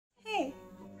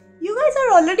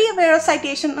already aware of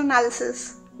citation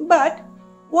analysis, but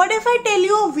what if I tell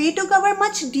you a way to cover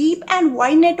much deep and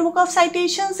wide network of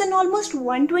citations in almost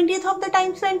 1/20th of the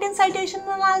time spent in citation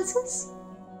analysis?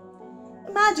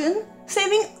 Imagine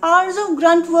saving hours of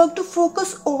grunt work to focus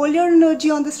all your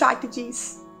energy on the strategies.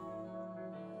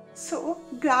 So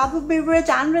grab a beverage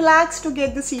and relax to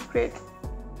get the secret.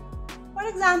 For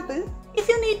example, if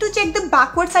you need to check the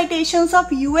backward citations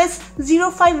of US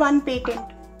 051 patent,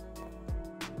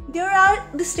 there are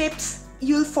the steps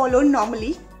you'll follow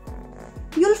normally.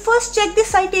 You'll first check the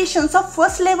citations of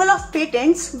first level of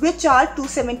patents, which are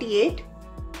 278.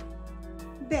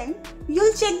 Then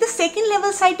you'll check the second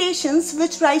level citations,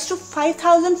 which rise to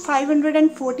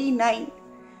 5549.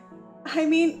 I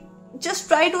mean, just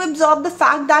try to absorb the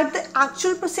fact that the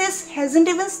actual process hasn't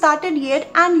even started yet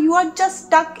and you are just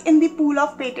stuck in the pool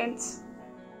of patents.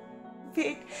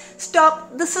 Wait,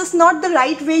 stop, this is not the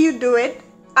right way you do it.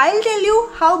 I'll tell you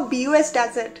how BOS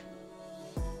does it.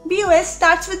 BOS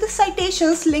starts with the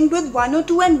citations linked with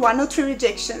 102 and 103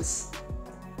 rejections.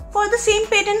 For the same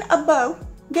patent above,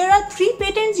 there are 3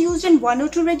 patents used in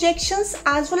 102 rejections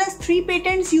as well as 3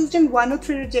 patents used in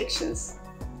 103 rejections.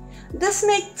 This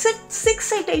makes it 6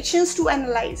 citations to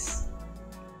analyze.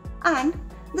 And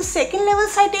the second level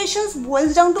citations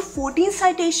boils down to 14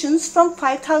 citations from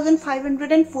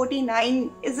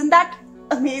 5549. Isn't that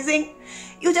amazing?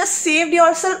 You just saved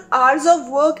yourself hours of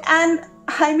work, and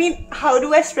I mean, how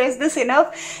do I stress this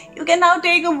enough? You can now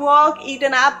take a walk, eat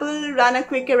an apple, run a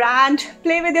quick errand,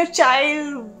 play with your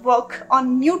child, work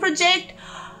on new project,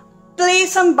 play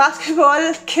some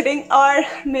basketball, kidding, or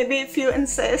maybe if you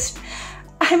insist.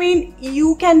 I mean,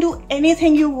 you can do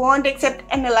anything you want except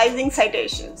analyzing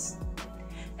citations.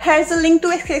 Here's a link to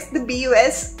access the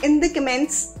BOS in the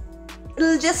comments.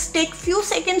 It'll just take few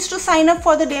seconds to sign up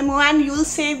for the demo and you'll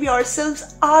save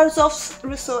yourselves hours of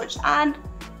research, and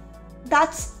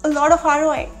that's a lot of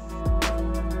ROI.